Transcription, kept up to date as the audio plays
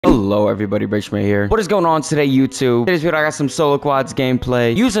Hello everybody, BLIXEN here. What is going on today, YouTube? Today's video I got some solo quads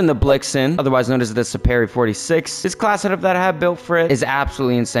gameplay using the BLIXEN, otherwise known as the SUPERI 46. This class setup that I have built for it is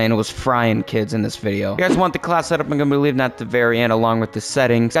absolutely insane. It was frying kids in this video. If you guys want the class setup, I'm gonna be leaving that at the very end along with the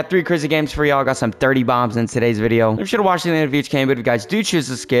settings. Got 3 crazy games for y'all. Got some 30 bombs in today's video. You should have watched the end of each game, but if you guys do choose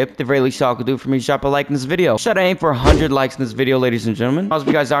to skip, the very least y'all could do for me is drop a like in this video. Should I aim for 100 likes in this video, ladies and gentlemen? Also, if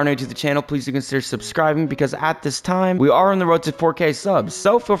you guys are new to the channel, please do consider subscribing because at this time we are on the road to 4K subs.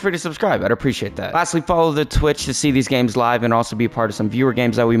 So feel free to subscribe. I'd appreciate that. Lastly, follow the Twitch to see these games live and also be a part of some viewer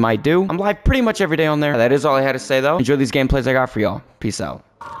games that we might do. I'm live pretty much every day on there. That is all I had to say though. Enjoy these gameplays I got for y'all. Peace out.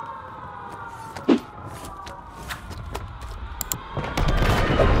 I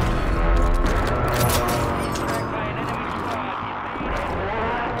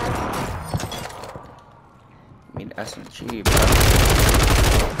mean, SMG, bro.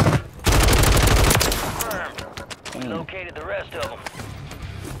 Located the rest of them.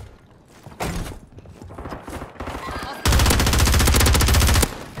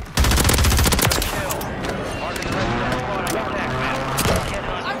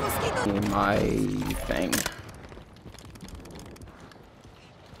 My thing.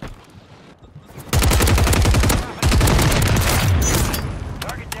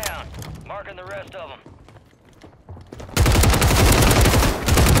 Target down. Marking the rest of them.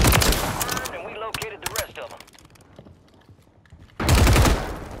 And we located the rest of them.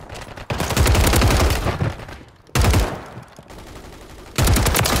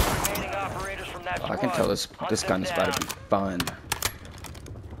 Remaining operators from that I can tell this gun is about to be fun.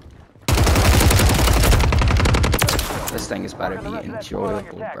 This thing is about to be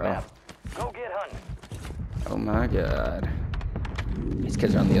enjoyable, bro. Go get hunting. Oh my god. These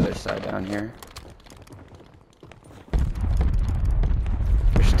kids are on the other side down here.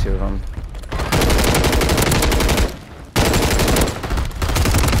 There's 2 of them.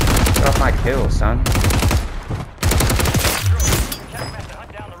 Get off my kill, son.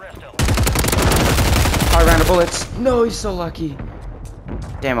 I ran out of bullets. No, he's so lucky.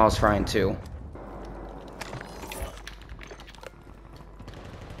 Damn, I was frying too.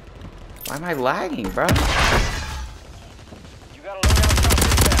 Why am I lagging, bro? You gotta load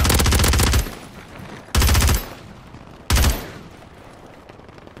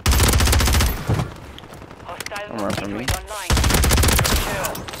out Don't run from me.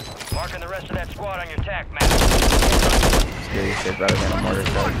 Marking the rest of that squad on your tac map. Scary shit rather than a mortar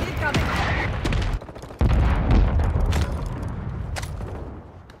shot.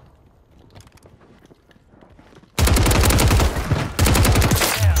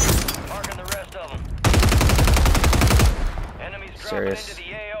 Serious.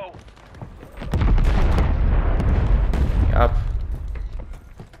 Yup.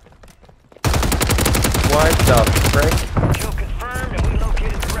 What the frick? Kill confirmed and we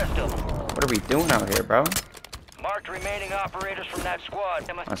located the rest of them. What are we doing out here, bro? Marked remaining operators from that squad.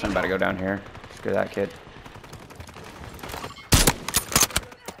 I'm about to go down here. Screw that kid.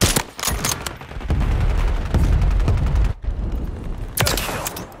 Good kill.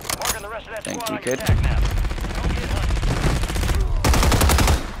 Marking the rest of that Thank squad you, kid.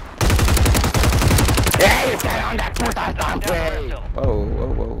 Whoa, whoa,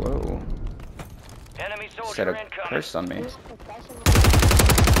 whoa, whoa. Enemy soldier Set a incoming. curse on me. Kill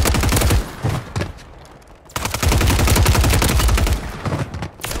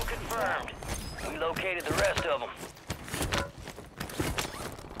confirmed. We located the rest of them.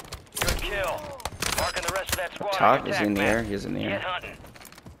 Good kill. Marking the rest of that squad. Top is in the air. He's in the Get air. hunting.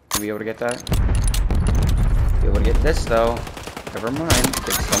 Be able to get that? Be able to get this though. Never mind.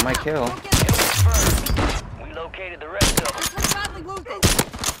 It's still my kill. Kill confirmed. We located the rest of them.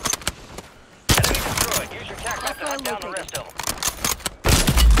 Enemy destroyed. Use your tac map to hunt down the rest of them.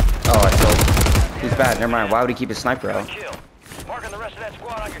 Oh, I killed. He's bad. Never mind. Why would he keep his sniper out? Good kill. Marking the rest of that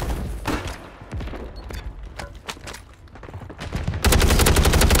squad on your...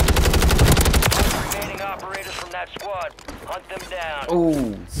 Remaining operators from that squad. Hunt them down.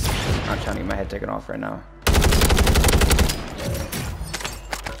 Oh, I'm trying to get my head taken off right now.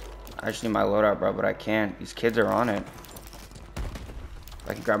 I just need my loadout, bro, but I can't. These kids are on it. If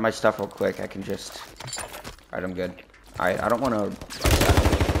I can grab my stuff real quick, I can just... Alright, I'm good. Alright, I don't want to...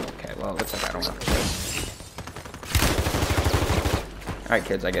 Okay, well, it looks like I don't want to choice. Alright,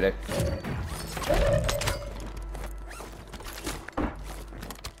 kids, I get it.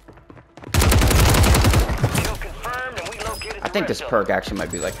 Kill confirmed and we located I think this perk actually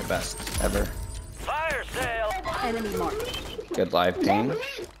might be like the best ever. Fire sale. Enemy marked. Good live ping.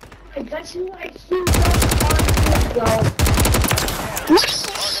 That's like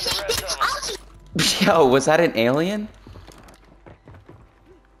Yo, was that an alien?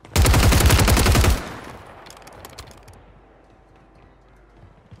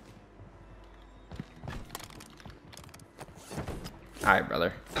 Alright,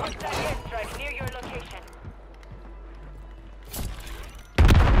 brother. Hostile airstrike near your location.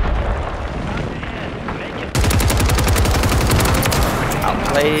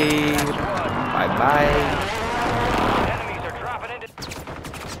 Outplayed. Bye-bye. Enemies are dropping into.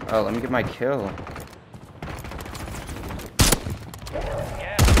 Oh, let me get my kill.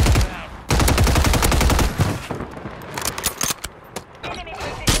 Gas is out. Enemy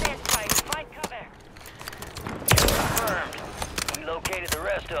precision airstrike. Find cover. Kill confirmed. We located the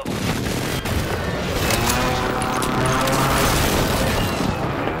rest of them.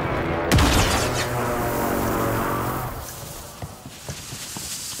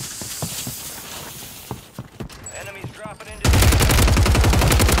 Enemies dropping into.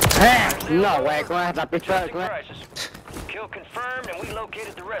 No way, go ahead, that bitch right, go ahead. Crisis. Kill confirmed, and we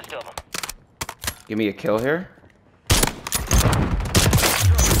located the rest of them. Give me a kill here.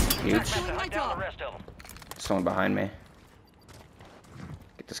 Huge. Hunt down the rest of them. Someone behind me.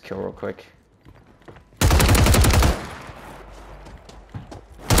 Get this kill real quick.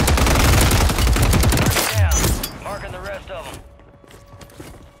 Target down. Marking the rest of them.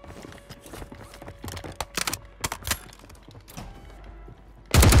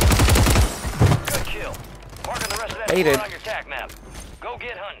 Good kill. Marking the rest of that Hated. squad on your attack map. Go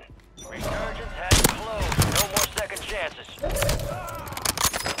get hunting. Resurgence has closed. No more second chances.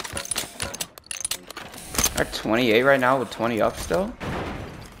 We're at 28 right now with 20 up still.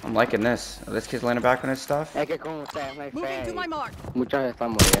 I'm liking this. Oh, this kid's landing back on his stuff. Es que como ustedes me Moving to my mark. muchos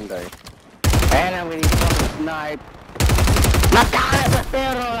están muriendo ahí. And we need fucking snipe. ¡Mata ese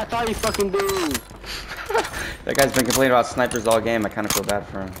perro! That's all you fucking do! That guy's been complaining about snipers all game. I kind of feel bad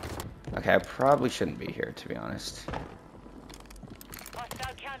for him. Okay, I probably shouldn't be here, to be honest.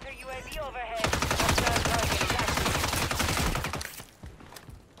 Hostile counter UAV overhead. Hostile target active.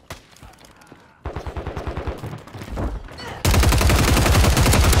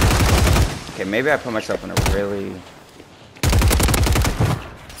 Okay, maybe I put myself in a really...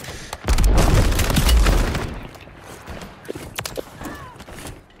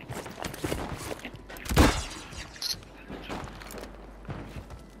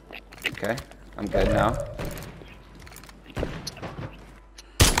 Okay, I'm good now.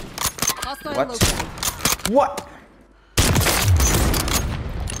 Hostile What? located. What?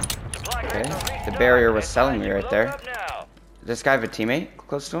 Supply Okay, crates are the restocked. barrier was Advise selling me you right load there. up now. Does this guy have a teammate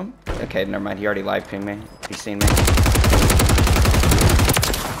close to him? Okay, never mind. He already live pinged me. He's seen me.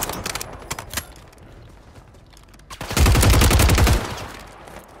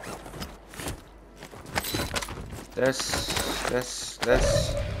 This.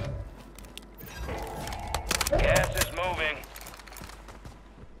 Gas is moving.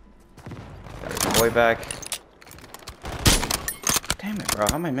 Got his boy back. Damn it, bro.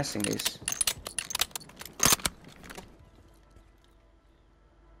 How am I missing these?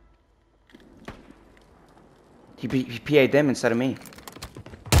 He PA'd them instead of me.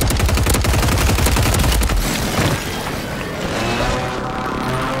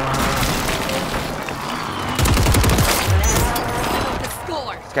 The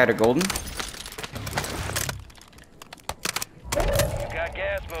score. This guy to golden. You got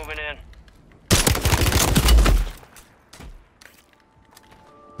gas moving in.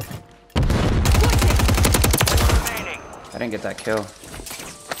 Remaining. I didn't get that kill.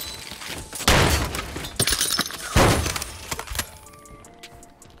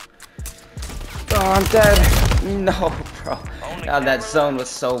 Oh, I'm dead. No, bro. God, that zone was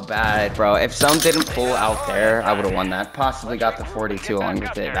so bad, bro. If zone didn't pull out there, I would have won that. Possibly got the 42 along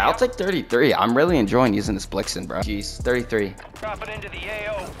with it. I'll take 33. I'm really enjoying using this BLIXEN, bro. Jeez, 33. Drop it into the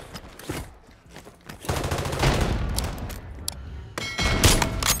AO.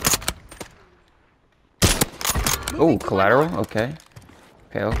 Oh, collateral? Okay.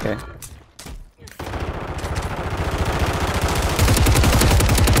 Okay.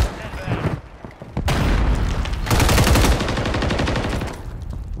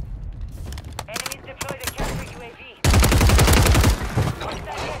 Enemies deployed a counter UAV.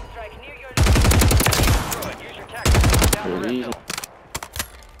 Hostile airstrike near your location. Good. Use your tactics to down the rest of them.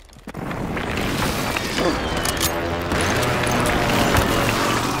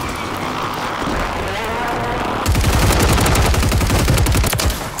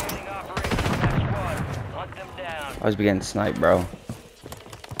 Ending operations on that squad. Hunt them down. I was getting sniped, bro.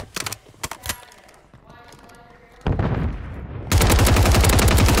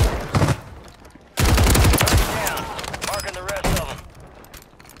 Down. Marking the rest of them.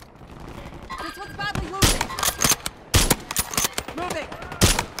 This one's badly wounded. Moving.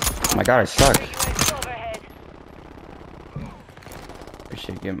 Oh my god, I suck. UAV overhead.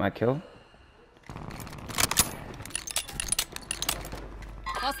 Appreciate getting my kill.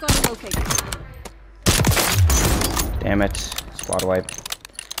 Hostile located. Damn it. Squad wipe.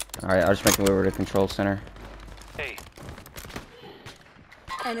 Alright, I'll just make my way over to control center. Hey,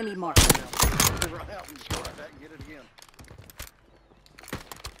 Enemy marked. Run out and score that and get it again.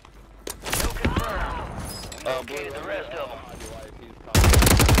 no confirmed. Located the rest of them.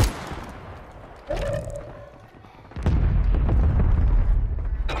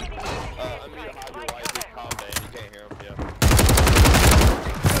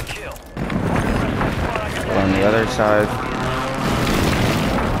 Good kill. On the other side.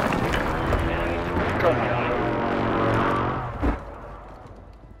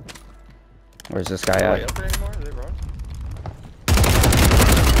 Where's this guy at?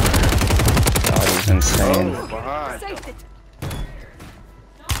 Oh, he's insane. Safety.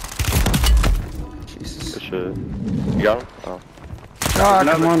 Jesus. Good shit. You got him? Oh. Oh,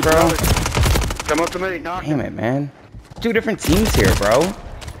 come on, bro. Come up to me, knock Damn it, man. Two different teams here, bro.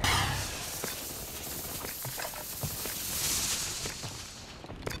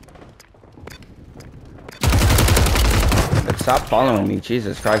 But stop following me,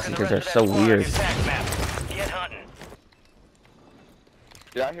 Jesus Christ, because they're so weird. Get hunting.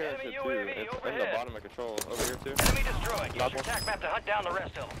 Yeah, I hear it Enemy too. UAV It's in the overhead. bottom of control. Over here too. Enemy destroyed. Use Top your one. attack map to hunt down the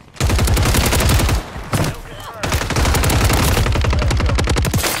rest of them. No confirmed.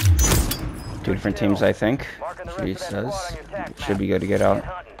 Two different teams, I think. Marking the She rest of that says. squad on your attack map. Should be good to get out. Get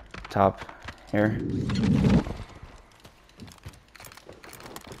hunting. Top here.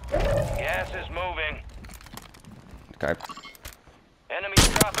 Gas is moving. Okay. Enemies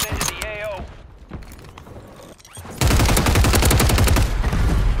dropping into the AO.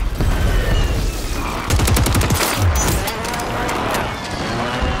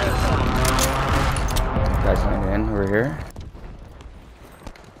 Guys landing in. We're here.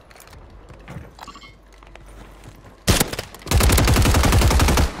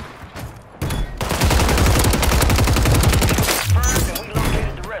 Confirmed, and we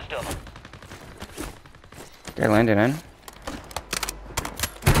located the rest of them. Guy landing in.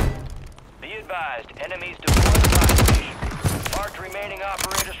 Be advised, enemies deploy the fire station. Marked remaining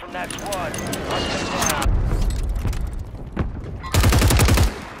operators from that squad. Hunt them down.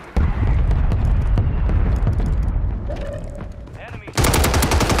 Enemies.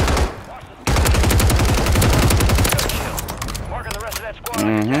 Watch the sky. Good kill. Marking the rest of that squad on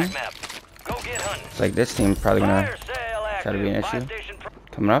your attack map. Go get hunting. It's like this team probably gonna Fire sale active. try to be an Buy issue. station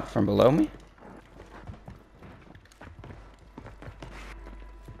coming up from below me.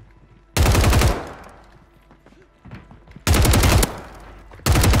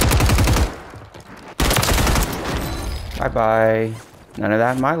 Bye bye. None of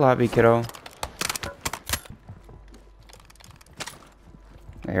that in my lobby, kiddo.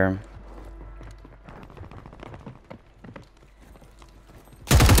 I hear him.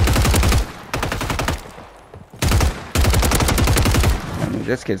 I mean,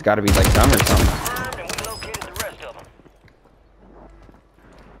 this kid's got to be like dumb or something. confirmed, and we located the rest of them.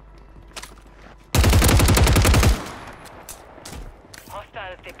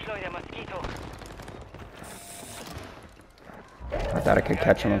 Hostiles deploy the mosquito. I thought I could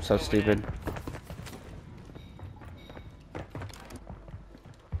catch him. I'm so stupid.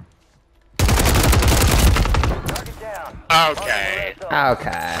 Target down. Okay.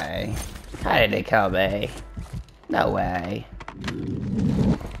 Okay. How did they kill me? No way.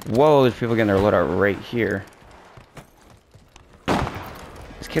 Whoa, there's people getting their loadout right here.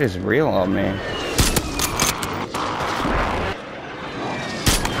 This kid is real on me.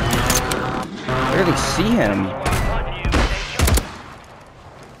 I didn't see him. Hunting you. Stay sharp.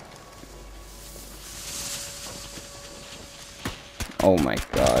 Oh my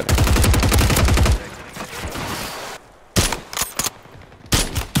god.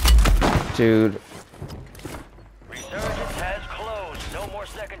 Dude. Resurgence has closed. No more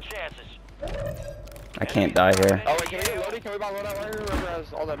second chances. I can't die here. Oh wait, can we get loaded? Can we buy loadout right here? Whoever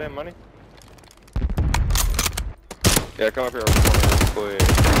has all that damn money? Yeah, come up here real quick.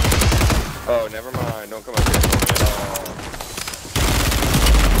 Oh, never mind. Don't come up here for me at all.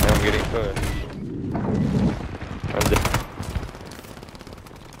 I'm getting pushed. I'm dead.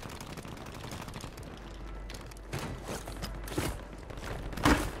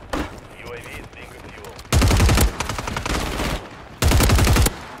 UAV is being refueled.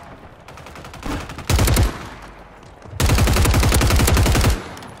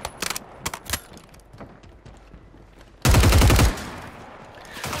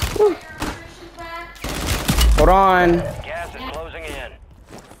 Hold on. Gas is closing in.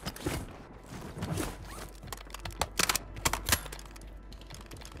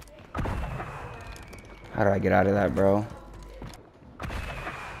 How do I get out of that, bro?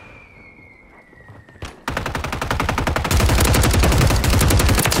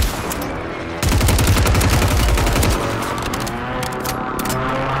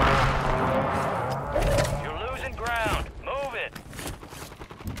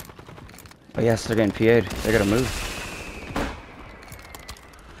 But yes, they're getting PA'd. They gotta move.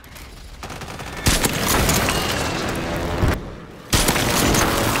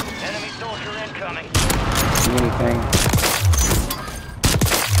 Enemy soldier incoming. See anything?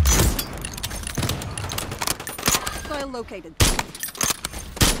 Soil located.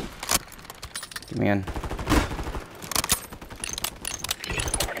 Get me in.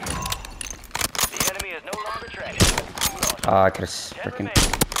 The enemy is no longer tracking. Ah, I could've 10 freaking. remain.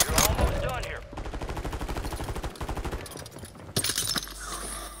 You're almost done here.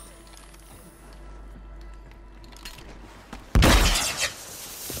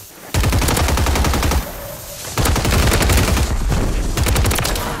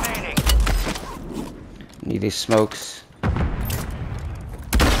 Remaining. Need these smokes.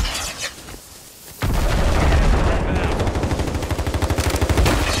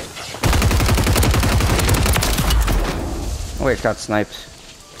 Oh wait, got sniped.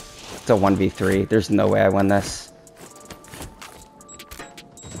 It's a 1v3. There's no way I win this.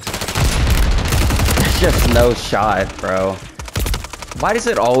 There's just no shot, bro. Why does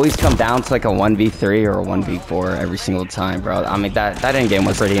it always come down to like a 1v3 or a 1v4 every single time, bro? I mean, that end game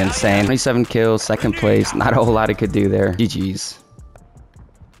was pretty insane. 27 kills, second place. Not a whole lot I could do there. GG's.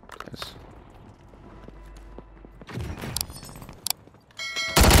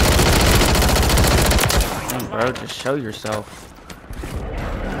 Damn, bro, just show yourself.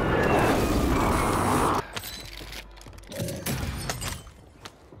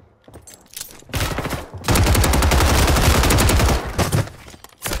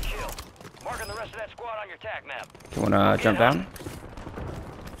 Good kill. Marking the rest of that squad on your tac map. You wanna jump down?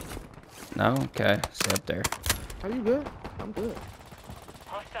 No? Okay, stay up there. Are you good? I'm good.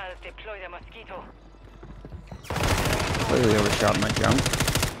 Hostiles deploy the mosquito. Completely overshot my jump.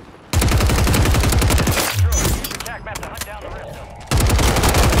 Use your tac map to hunt down the rest of them.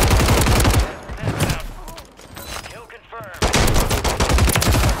 Kill confirmed.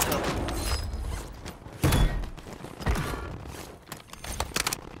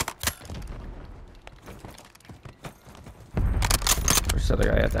 Where's the other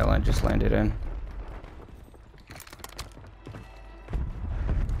guy at that line just landed in?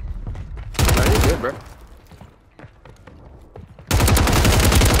 Nah, you good, bro.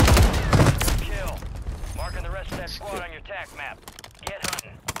 Kill. Marking the rest of that squad on your tac map. Get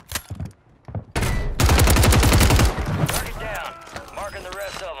hunting. Target down. Marking the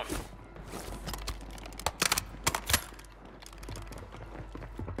rest of them.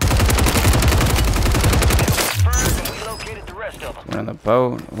 Confirmed, and we located the rest of them. One on the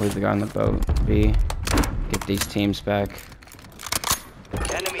boat. Where's the guy on the boat? B. Get these teams back.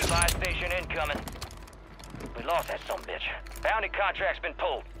 Enemy buy station incoming. We lost that sumbitch. Bounty contract's been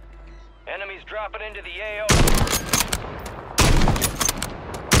pulled. Enemies dropping into the AO.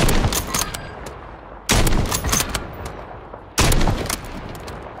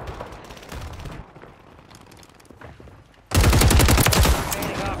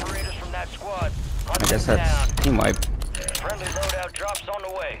 Remaining operators from that squad. Hunt I guess them that's down. team wipe. Friendly loadout drops on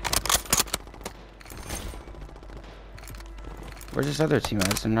the way. Where's this other team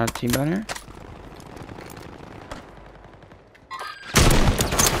at? Is there not a team down here?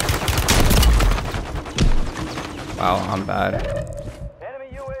 Wow, I'm bad. Enemy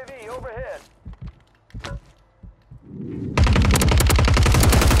UAV overhead.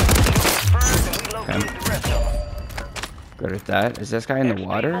 Confirmed, and we located the rest of them. Good at that. Is this guy in the XP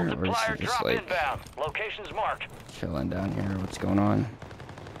water? Or is multiplier he just drop like inbound. Locations marked. chilling down here? What's going on?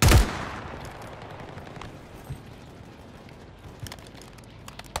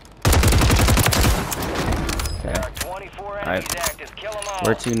 Okay. There are 24 enemies Alright. active. Kill them all.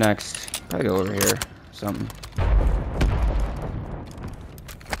 Where to next? Probably go over here. Something.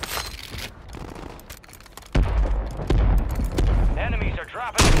 Enemies are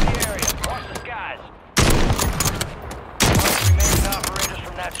dropping into the area. Watch the skies. Remaining operators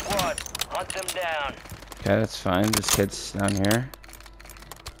from that squad. Hunt them down. Okay, that's fine. This kid's down here.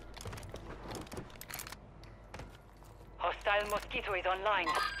 Hostile mosquito is online.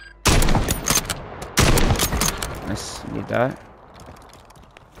 Nice. Need that.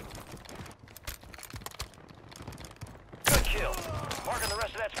 Good kill. Marking the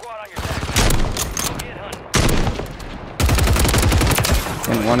rest of that squad on your tac. Get hunting.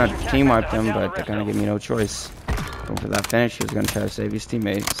 Didn't want to team wipe them, but they're gonna give me no choice. Going for that finish. He was gonna try to save his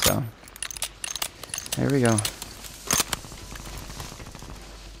teammate. So there we go.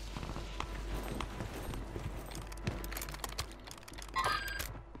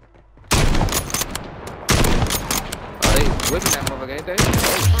 Oh, they whipping that motherfucker, ain't they?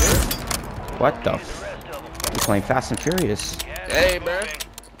 Oh, What the? The rest of them. You're playing Fast and Furious. Gas Hey, is bro. moving.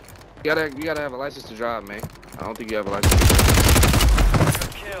 You gotta have a license to drive, man. I don't think you have a license to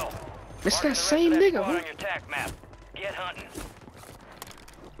drive. Kill. It's Marking that the rest same of that nigga, squad huh? on your tac map. Get hunting.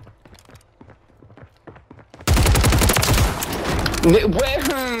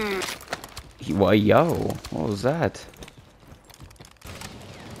 Well, yo, what was that?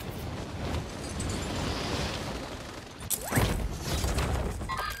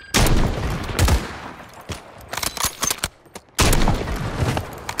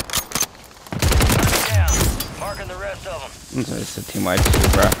 Down. Marking the rest of them. It's a team wide too,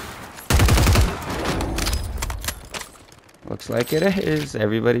 bro. Looks like it is.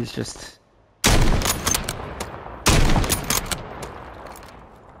 Everybody's just.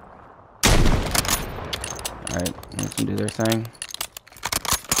 Alright, let them do their thing.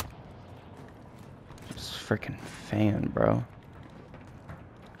 Just freaking fan, bro.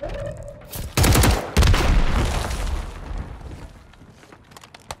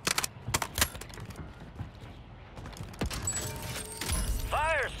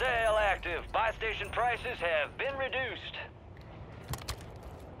 Fire sale active. Buy station prices have been reduced.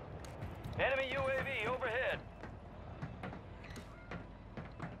 Enemy UAV overhead.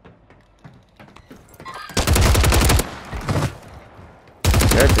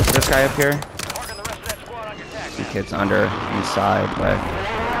 Good, there's this guy up here. Marking the rest of that squad on your tac The map. kid's under inside, but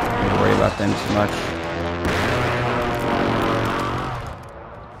I don't worry about them too much.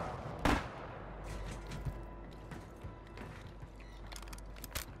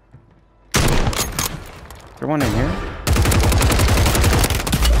 Is there one in here?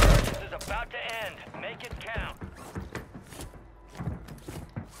 This is about to end. Make it count.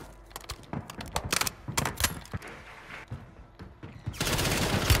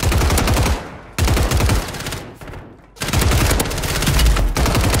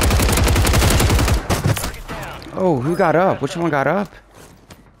 Target down. Oh, who got up? Which one got up?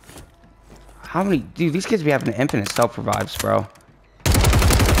 How many? Dude, these kids be having infinite self-revives, bro.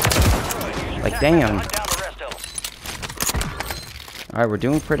 Like, damn. Hunt down the rest of them. Alright, we're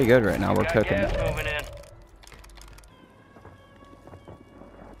doing pretty good right now. We're Got cooking. gas moving in.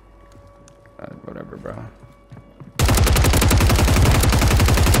 Whatever, bro.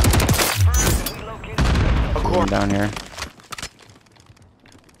 We located the rest of Going down here. them.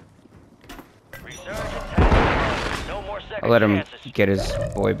 Resurgence has no more second I'll let him chances. get his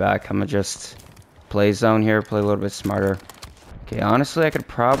boy back. I'm gonna just play zone here, play a little bit smarter. Okay, honestly, I could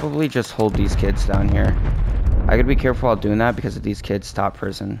probably just hold these kids down here. I gotta be careful while doing that because of these kids top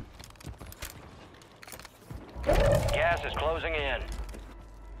prison. Gas is closing in.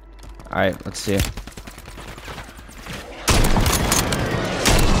 Alright, let's see.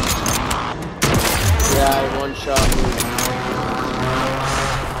 Yeah, one shot.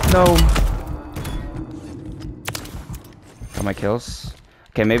 No. Got my kills.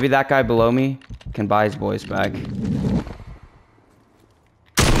 Okay, maybe that guy below me can buy his boys back.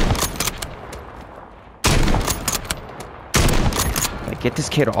 Like, get this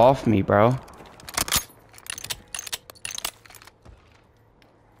kid off me, bro.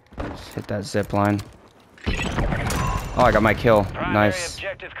 Just hit that zip line. Oh, I got my kill. Primary Nice.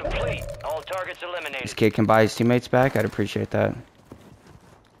 objective complete. All targets This eliminated. kid can buy his teammates back. I'd appreciate that.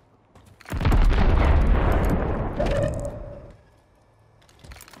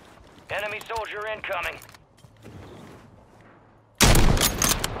 Enemy soldier incoming.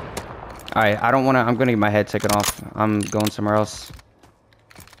 Alright, I don't want to. I'm going to get my head taken off. I'm going somewhere else.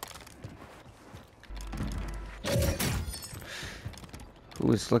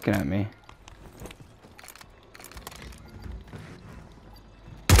 Who is looking at me?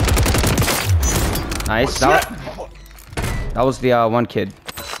 Nice. That was the one kid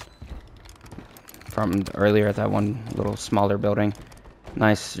from earlier at that one little smaller building.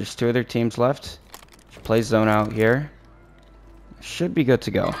 Nice. There's two other teams left. Play zone out here. Should be good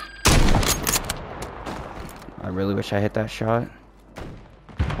to go. I really wish I hit that shot.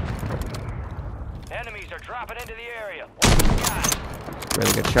 Enemies are dropping into the area.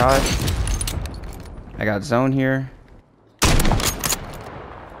 Really good shot. I got zone here.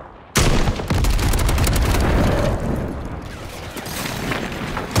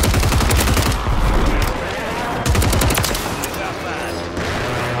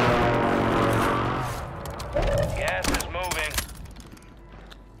 Gas is moving.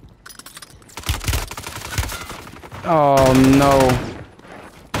 Oh no.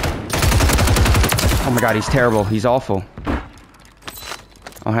 Oh my god, he's terrible. He's awful. I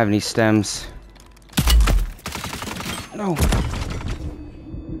don't have any stems. No.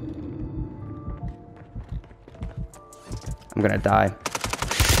 I'm gonna die.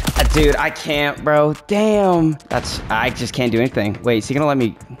 Dude, I can't, bro. Damn. I just can't do anything. Wait, is he gonna let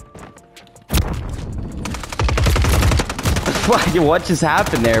me? What just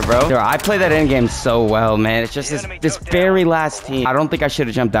happened there, bro? Yo, I play that end game so well, man. It's just this very last team. I don't think I should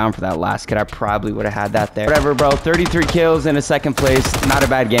have jumped down for that last kid. I probably would have had that there. Whatever, bro. 33 kills in a second place. Not a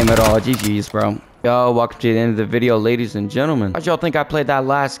bad game at all. GG's, bro. Yo, welcome to the end of the video, ladies and gentlemen. How'd y'all think I played that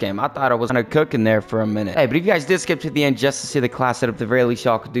last game? I thought I was kind of cooking there for a minute. Hey, but if you guys did skip to the end just to see the class setup, the very least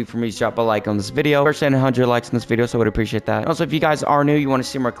y'all could do for me is drop a like on this video. First, 100 likes on this video, so I would appreciate that. And also, if you guys are new, you want to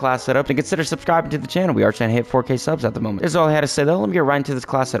see more class setup, then consider subscribing to the channel. We are trying to hit 4K subs at the moment. This is all I had to say, though. Let me get right into this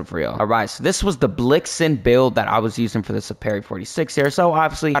class setup for y'all. All right, so this was the BLIXEN build that I was using for the SUPERI 46 here. So,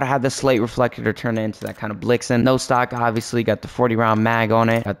 obviously, gotta have the slate reflector to turn it into that kind of BLIXEN. No stock, obviously. Got the 40-round mag on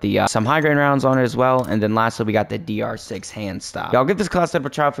it. Got the some high-grain rounds on it as well. And then last, so we got the DR6 hand stop. Y'all give this class setup a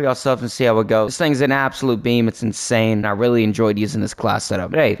try for yourself and see how it goes. This thing's an absolute beam. It's insane. I really enjoyed using this class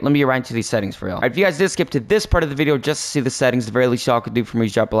setup. But hey, let me get right into these settings for y'all. Alright, if you guys did skip to this part of the video just to see the settings, the very least y'all could do for me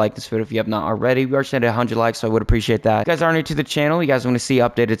is drop a like this video if you have not already. We are trying to hit 100 likes, so I would appreciate that. If you guys are new to the channel, you guys want to see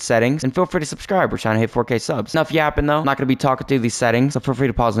updated settings, and feel free to subscribe. We're trying to hit 4K subs. Now, if you happen though, I'm not going to be talking through these settings, so feel free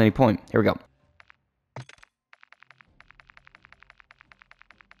to pause at any point. Here we go.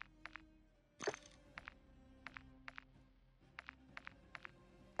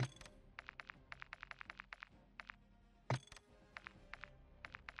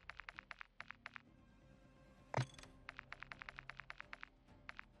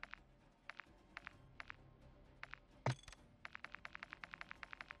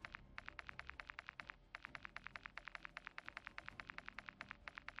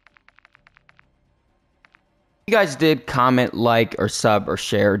 If you guys did comment, like, or sub, or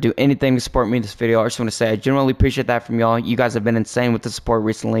share, or do anything to support me in this video, I just want to say I genuinely appreciate that from y'all. You guys have been insane with the support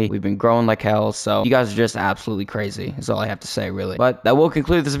recently. We've been growing like hell, so you guys are just absolutely crazy. That's all I have to say, really. But that will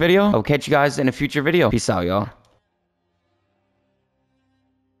conclude this video. I'll catch you guys in a future video. Peace out, y'all.